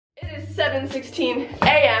7:16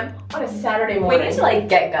 a.m. on a Saturday morning. We need to like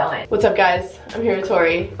get going. What's up, guys? I'm here with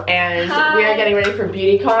Tori, and we are getting ready for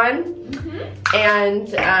BeautyCon.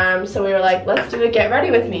 And so we were like, let's do a get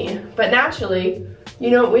ready with me. But naturally, you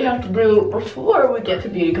know what we have to do before we get to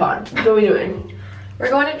BeautyCon? What are we doing? We're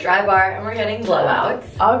going to Dry Bar and we're getting blowouts.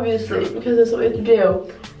 Obviously, because that's what we have to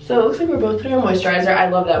do. So it looks like we're both putting on moisturizer. I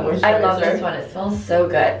love that moisturizer. I love this one. It smells so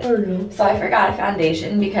good. So I forgot a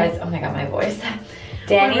foundation because, oh my god, my voice.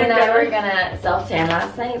 Danny and I were gonna self-tan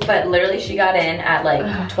last night, but literally she got in at like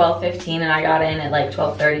 12:15 and I got in at like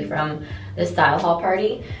 12:30 from the style hall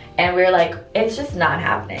party. And we were like, it's just not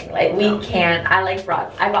happening. Like we can't,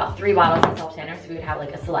 I bought 3 bottles of self-tanner so we would have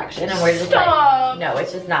like a selection, and we're just like, no,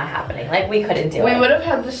 it's just not happening. Like we couldn't do it. We would have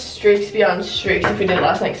had the streaks beyond streaks if we did it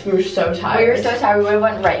last night because we were so tired. We were so tired, we would have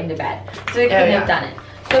went right into bed. So we couldn't have done it.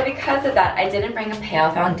 So because of that, I didn't bring a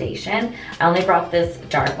pale foundation. I only brought this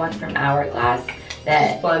dark one from Hourglass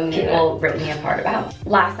that people ripped me apart about.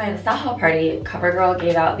 Last night at the style hall party, CoverGirl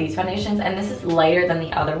gave out these foundations, and this is lighter than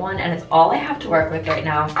the other one, and it's all I have to work with right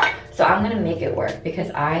now. So I'm gonna make it work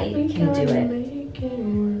because I can do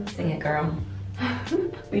it. Sing it, girl.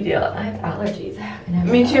 We do. I have allergies.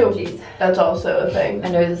 Me too. Allergies. That's also a thing. My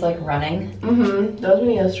nose is like running. That was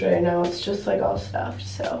me yesterday. Now it's just like all stuffed.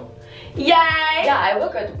 So, yay! Yeah, I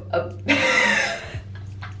woke up.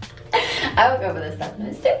 I woke up with a stuffed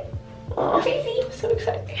nose too. Oh, crazy. So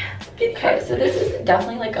exciting. Okay, so this is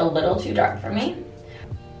definitely like a little too dark for me.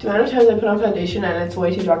 The amount of times I put on foundation and it's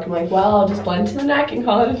way too dark, I'm like, well, I'll just blend to the neck and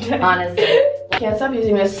call it a day. Honestly. I can't stop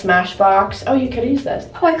using this Smashbox. Oh, you could have used this.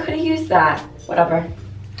 Oh, I could have used that. Whatever.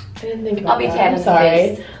 I didn't think about I'll be that. tan. I'm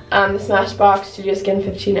sorry. The Smashbox Studio Skin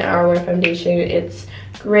 15-hour wear foundation. It's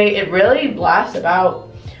great. It really lasts about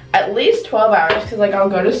at least 12 hours because like I'll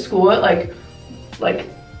go to school at like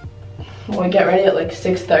we get ready at like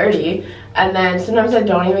 6:30, and then sometimes I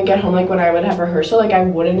don't even get home. Like when I would have rehearsal, like I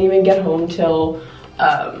wouldn't even get home till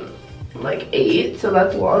like 8, so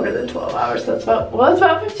that's longer than 12 hours. So that's about, well, it's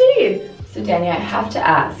about 15. So Danny, I have to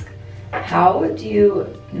ask, how do you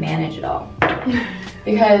manage it all?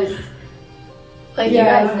 Because like you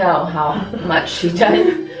guys know how much she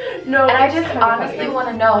does. No, and I just honestly want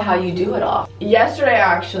to know how you do it all. Yesterday,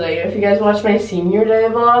 actually, if you guys watched my senior day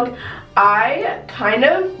vlog, I kind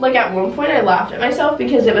of, like at one point I laughed at myself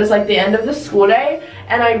because it was like the end of the school day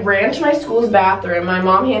and I ran to my school's bathroom. My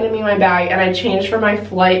mom handed me my bag and I changed for my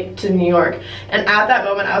flight to New York. And at that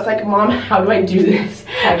moment I was like, Mom, how do I do this?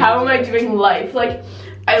 How am I doing life? Like,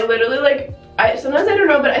 I literally like, sometimes I don't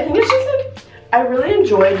know, but I think it's just like, I really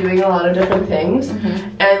enjoy doing a lot of different things.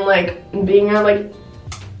 And like being like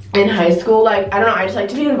in high school, like, I don't know, I just like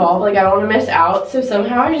to be involved. Like I don't want to miss out. So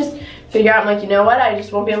somehow I just figure out, I'm like, you know what, I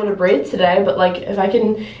just won't be able to braid today, but like if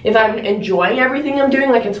I'm enjoying everything I'm doing,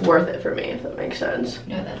 like it's worth it for me, if that makes sense.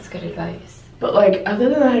 No, that's good advice. But like other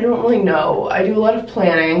than that, I don't really know. I do a lot of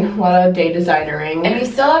planning, a lot of day designing. And you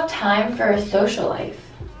still have time for a social life.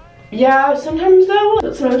 Yeah, sometimes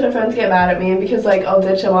though. Sometimes my friends get mad at me because like I'll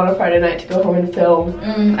ditch them on a Friday night to go home and film.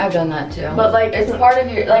 I've done that too. But like it's part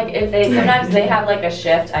of your, like if they, sometimes they have like a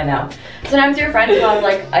shift, I know. Sometimes your friends will have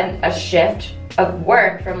like a shift of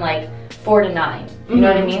work from like 4 to 9. You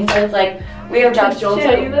know what I mean? So it's like, we have jobs too. Did Joel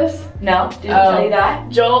tell you this? No, did he tell you that?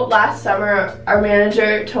 Joel, last summer, our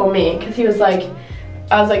manager told me, because he was like,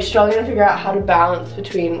 I was like struggling to figure out how to balance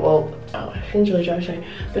between, well, I didn't really try to say,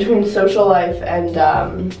 between social life and,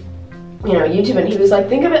 you know, YouTube. And he was like,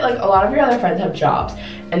 think of it like a lot of your other friends have jobs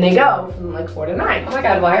and they go from like 4 to 9. Oh my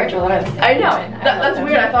god, why are Joel and I know, that's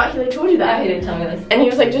weird. I thought he like told you that. No, he didn't tell me this. And he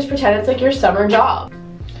was like, just pretend it's like your summer job.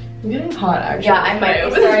 I'm getting hot actually. Yeah, I might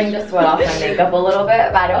be starting to sweat off my makeup a little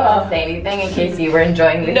bit, but I don't want to say anything in case you were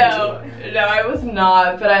enjoying the No, I was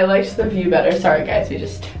not, but I liked the view better. Sorry guys,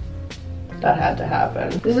 that had to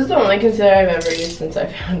happen. This is the only concealer I've ever used since I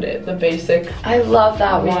found it, the basic. I love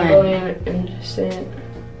that one. Instant.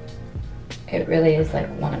 It really is like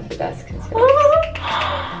one of the best concealers.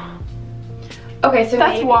 Okay, so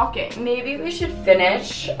that's walking. Maybe we should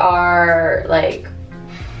finish our like.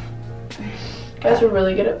 Guys, we're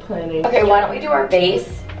really good at planning. Okay, why don't we do our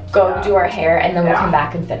base, go do our hair, and then we'll come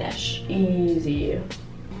back and finish. Easy.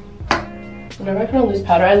 Whenever I put on loose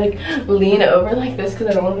powder, I like lean over like this because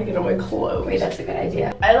I don't want to get on my clothes. Wait, that's a good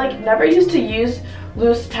idea. I like never used to use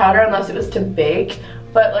loose powder unless it was to bake,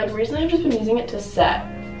 but like recently I've just been using it to set,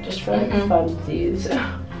 just for like funsies.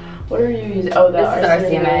 What are you using? Oh, this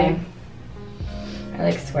is RCMA. I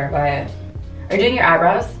like swear by it. Are you doing your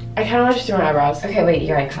eyebrows? I kind of want to just do my eyebrows. Okay, wait,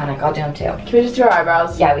 you're iconic. I'll do them too. Can we just do our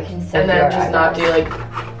eyebrows? Yeah, we can. And then just not do like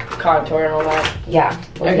contour and all that. Yeah,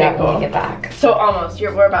 we'll do that when we get back. So almost,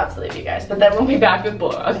 we're about to leave you guys, but then we'll be back with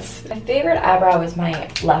blow-outs. My favorite eyebrow was my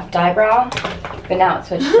left eyebrow, but now it's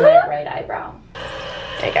switched to my right eyebrow.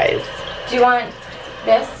 Hey guys. Do you want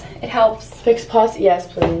this? It helps. Fix pause?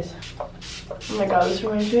 Yes, please. Oh my god, this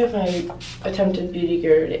reminds me of my attempted beauty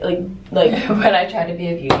guru, like when I tried to be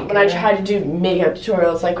a beauty guru. When I tried to do makeup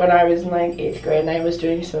tutorials, like when I was in like 8th grade and I was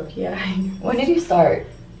doing smoky eye. When did you start?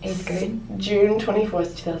 8th grade? June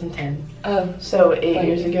 24th, 2010. Oh. So 8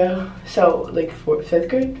 years ago. So like 5th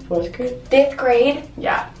grade? 4th grade? 5th grade?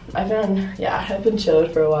 Yeah. I've been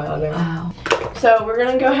chilled for a while now. Wow. So we're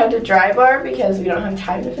gonna go ahead to dry bar because we don't have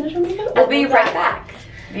time to finish our makeup. We'll be right back.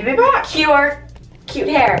 We'll be back. QR cute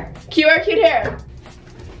hair. QR cute hair.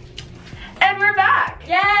 And we're back.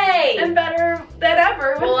 Yay! And better than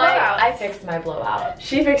ever with blowouts. I fixed my blowout.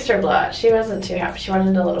 She fixed her blowout. She wasn't too happy. She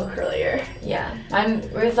wanted it a little curlier. Yeah.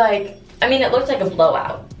 It was like, I mean, it looked like a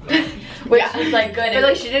blowout. Which is like good. But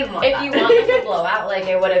like she didn't want If that. you want like a blowout, like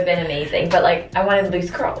it would have been amazing. But like I wanted loose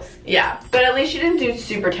curls. Yeah. But at least she didn't do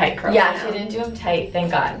super tight curls. Yeah, she didn't do them tight,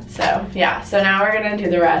 thank God. So yeah, so now we're gonna do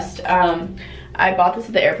the rest. I bought this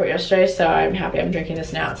at the airport yesterday, so I'm happy I'm drinking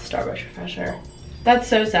this now. It's a Starbucks refresher. That's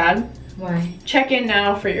so sad. Why? Check in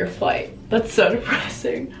now for your flight. That's so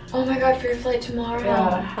depressing. Oh my god, for your flight tomorrow.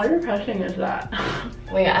 Yeah, how depressing is that?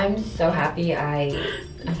 Wait, I'm so happy I'm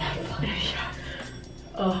not flying.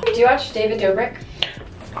 Oh. Do you watch David Dobrik?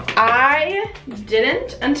 I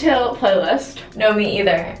didn't until playlist. No, me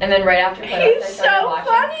either. And then right after playlist, He's I started so watching.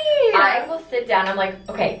 funny. I will sit down, I'm like,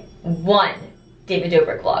 okay, one David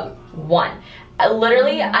Dobrik vlog. One.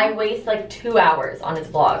 Literally, I waste like 2 hours on his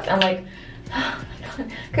vlogs. I'm like,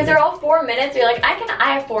 because they're all 4 minutes. You're like,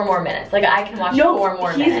 I have 4 more minutes. Like I can watch 4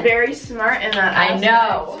 more minutes. He's very smart in that aspect. I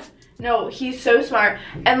know. No, he's so smart.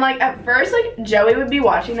 And like at first, like Joey would be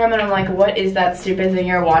watching them and I'm like, what is that stupid thing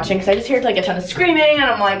you're watching? Because I just heard like a ton of screaming and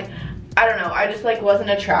I'm like, I don't know. I just like wasn't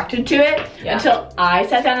attracted to it until I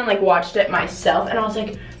sat down and like watched it myself and I was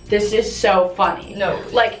like, this is so funny. No,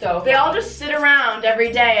 like they all just sit around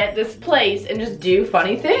every day at this place and just do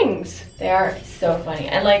funny things. They are so funny.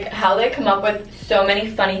 And like how they come up with so many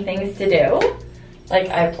funny things to do, like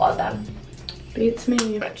I applaud them. Beats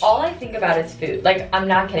me. All I think about is food. Like I'm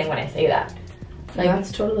not kidding when I say that. Like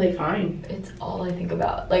that's totally fine. It's all I think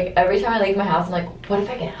about. Like every time I leave my house, I'm like, what if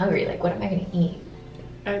I get hungry? Like what am I gonna eat?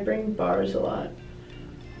 I bring bars a lot.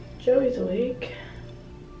 Joey's awake.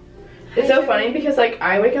 It's so funny because like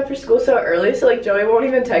I wake up for school so early, so like Joey won't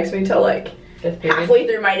even text me till like halfway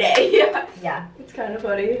through my day. Yeah. It's kind of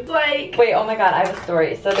funny. It's like wait, oh my god, I have a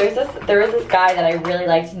story. So there was this guy that I really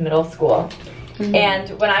liked in middle school. And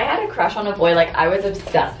when I had a crush on a boy, like I was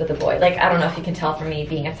obsessed with a boy. Like I don't know if you can tell from me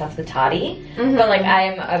being obsessed with Toddy, but like I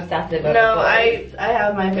am obsessive over boys. I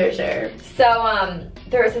have my fair share. So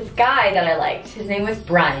there was this guy that I liked. His name was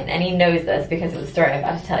Brian, and he knows this because of the story I'm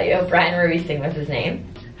about to tell you. Brian Ruby was his name.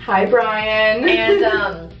 Hi Brian.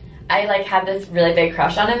 And I like had this really big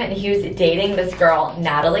crush on him, and he was dating this girl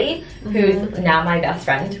Natalie, who's now my best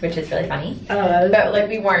friend, which is really funny. But like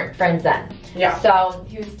we weren't friends then. Yeah. So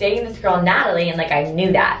he was dating this girl Natalie, and like I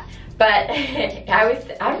knew that. But I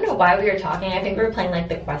don't know why we were talking. I think we were playing like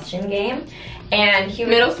the question game. And he was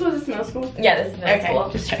middle school, is this middle school? Yeah, this is middle school.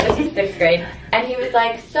 Just this is 6th grade. And he was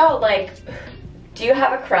like, so like, do you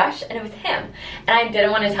have a crush? And it was him. And I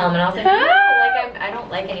didn't want to tell him, and I was like, no, like I don't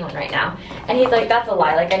like anyone right now. And he's like, that's a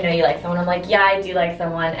lie, like I know you like someone. I'm like, yeah, I do like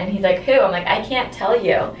someone. And he's like, who? I'm like, I can't tell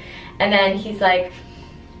you. And then he's like,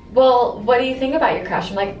 well, what do you think about your crush?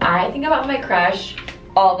 I'm like, I think about my crush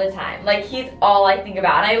all the time. Like he's all I think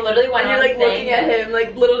about. And I literally went on you're like looking at him,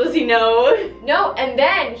 like little does he know. No, and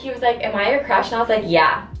then he was like, am I your crush? And I was like,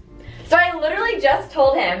 yeah. So I literally just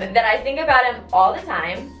told him that I think about him all the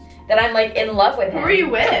time, that I'm like in love with him. Who are you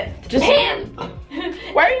with? Just him.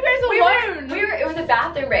 Why are you guys alone? It was a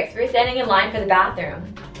bathroom break, so we were standing in line for the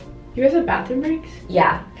bathroom. You guys have bathroom breaks?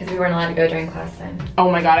 Yeah, because we weren't allowed to go during class time. Oh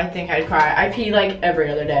my god, I think I'd cry. I pee like every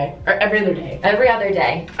other day. Or every other day. Every other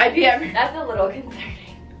day. I pee every... That's a little concerning.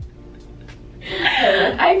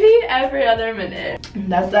 I pee every other minute.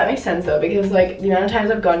 That makes sense though, because like the amount of times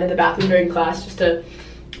I've gone to the bathroom during class just to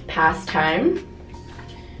pass time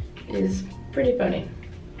is pretty funny.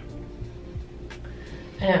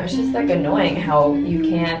 I know, it's just like annoying how you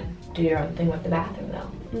can't do your own thing with the bathroom though.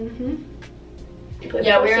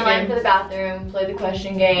 Yeah, we were in line for the bathroom, played the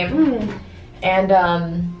question game, and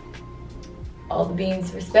all the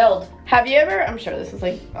beans were spilled. Have you ever, I'm sure this is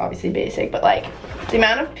like obviously basic, but like the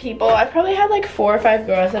amount of people, I've probably had like 4 or 5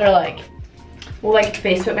 girls that are like, will like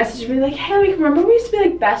Facebook message me like, hey, like remember we used to be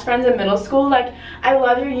like best friends in middle school? Like I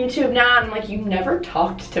love your YouTube now. And I'm like, you never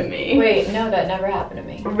talked to me. Wait, no, that never happened to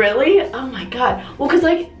me. Really? Oh my god. Well, cause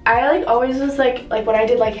like I like always was like when I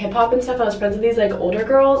did like hip hop and stuff, I was friends with these like older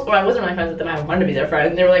girls. Well, I wasn't really friends with them. I wanted to be their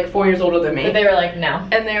friend. They were like 4 years older than me. But they were like, no.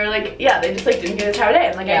 And they were like, yeah, they just like didn't get a time of day.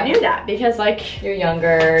 And like I knew that because like you're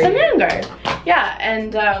younger. I'm younger. Yeah,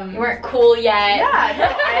 and you weren't cool yet. Yeah, no,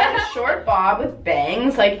 I had a short bob with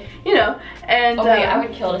bangs, like, you know, and oh wait, I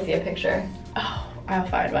would kill to see a picture. Oh, I'll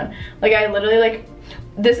find one. Like I literally like,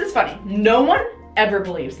 this is funny. No one ever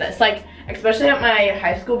believes this. Like, especially at my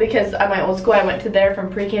high school, because at my old school I went to there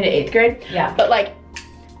from pre-K to 8th grade. Yeah. But like,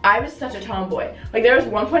 I was such a tomboy. Like there was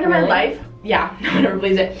one point in my life, yeah, no one ever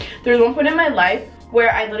believes it. There was one point in my life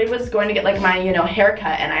where I literally was going to get like my, you know,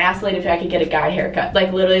 haircut, and I asked the lady if I could get a guy haircut.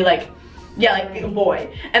 Like literally like, yeah, like a boy.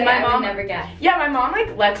 And my mom, I would never guess. Yeah, my mom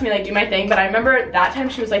like lets me like do my thing, but I remember that time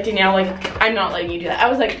she was like, Danielle, like I'm not letting you do that. I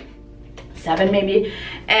was like 7 maybe,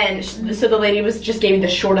 and so the lady was just gave me the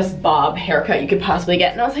shortest bob haircut you could possibly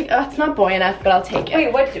get, and I was like, oh, it's not boy enough, but I'll take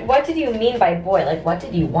it. Wait, what did you mean by boy? Like what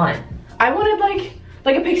did you want? I wanted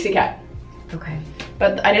like a pixie cut. Okay.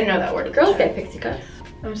 But I didn't know that word. Girls get pixie cuts.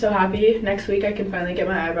 I'm so happy. Next week I can finally get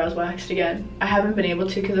my eyebrows waxed again. I haven't been able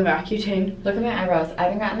to because of Accutane. Look at my eyebrows. I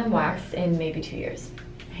haven't gotten them waxed in maybe 2 years.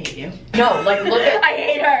 I hate you. No, like look at I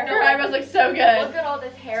hate her. Her eyebrows look so good. Look at all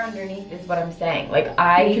this hair underneath is what I'm saying. Like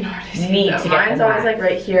I need to get Mine's always like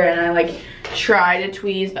right here, and I like try to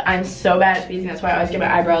tweeze, but I'm so bad at tweezing. That's why I always get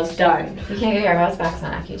my eyebrows done. You can't get your eyebrows waxed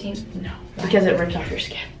on Accutane? No, because it rips off your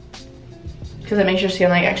skin. Because it makes your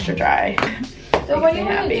skin like extra dry. So what do you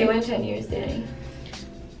want to do in 10 years, Danny?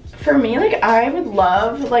 For me, like I would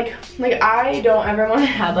love like I don't ever want to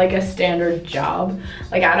have like a standard job.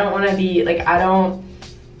 Like I don't want to be like I want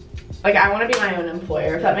to be my own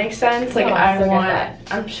employer, if that makes sense. Like I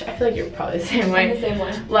feel like you're probably the same way. I'm the same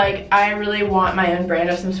way. Like I really want my own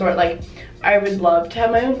brand of some sort. Like I would love to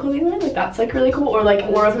have my own clothing line. Like that's like really cool. Or like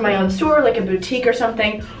or open my own store, like a boutique or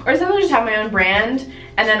something. Or simply just have my own brand.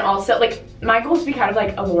 And then also like my goal is to be kind of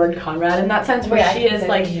like a Lauren Conrad in that sense, where she is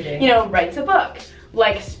like, you know, writes a book,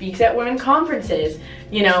 like speaks at women conferences,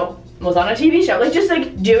 you know, was on a TV show, like just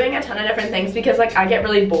like doing a ton of different things, because like I get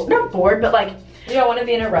really bored, not bored, but like you don't want to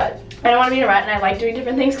be in a rut. I don't want to be in a rut, and I like doing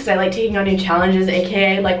different things because I like taking on new challenges,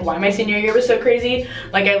 aka like why my senior year was so crazy.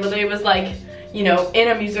 Like I literally was like, you know, in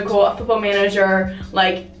a musical, a football manager,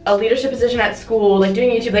 like a leadership position at school, like doing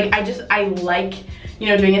YouTube. Like I like, you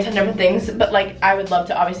know, doing a ton of different things, but like I would love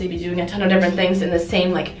to obviously be doing a ton of different things in the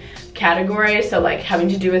same like category. So like having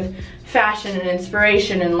to do with fashion and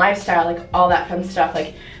inspiration and lifestyle, like all that fun stuff.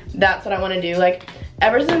 Like that's what I want to do. Like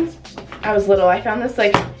ever since I was little, I found this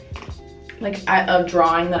like a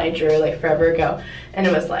drawing that I drew like forever ago, and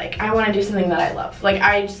it was like I want to do something that I love. Like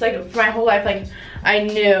I just like for my whole life, like I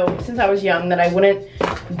knew since I was young that I wouldn't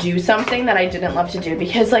do something that I didn't love to do,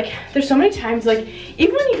 because like there's so many times, like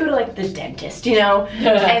even when you go to like the dentist, you know,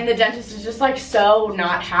 and the dentist is just like so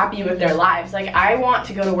not happy with their lives. Like I want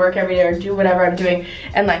to go to work every day or do whatever I'm doing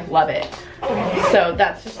and like love it. So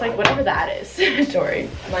that's just like whatever that is. Tori,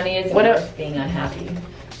 money is worth being unhappy.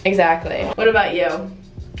 Exactly. What about you?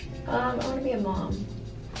 I want to be a mom.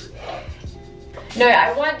 No,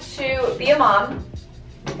 I want to be a mom,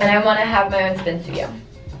 and I want to have my own spin studio.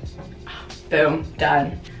 Boom,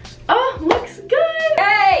 done. Oh, looks good.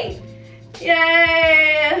 Yay!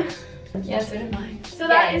 Yay! Yeah, so did mine. So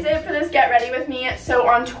that is it for this Get Ready With Me. So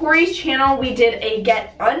on Tori's channel, we did a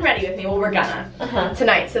Get Unready With Me. Well, we're gonna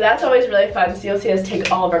tonight. So that's always really fun. So you'll see us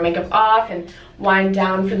take all of our makeup off and wind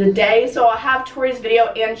down for the day. So I'll have Tori's video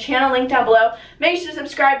and channel link down below. Make sure to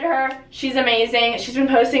subscribe to her. She's amazing. She's been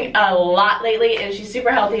posting a lot lately, and she's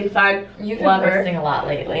super healthy and fun. You've been posting a lot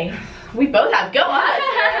lately. We both have. Go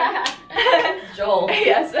us. Joel.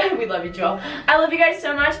 Yes, we love you, Joel. I love you guys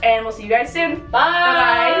so much, and we'll see you guys soon. Bye.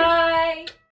 Bye-bye.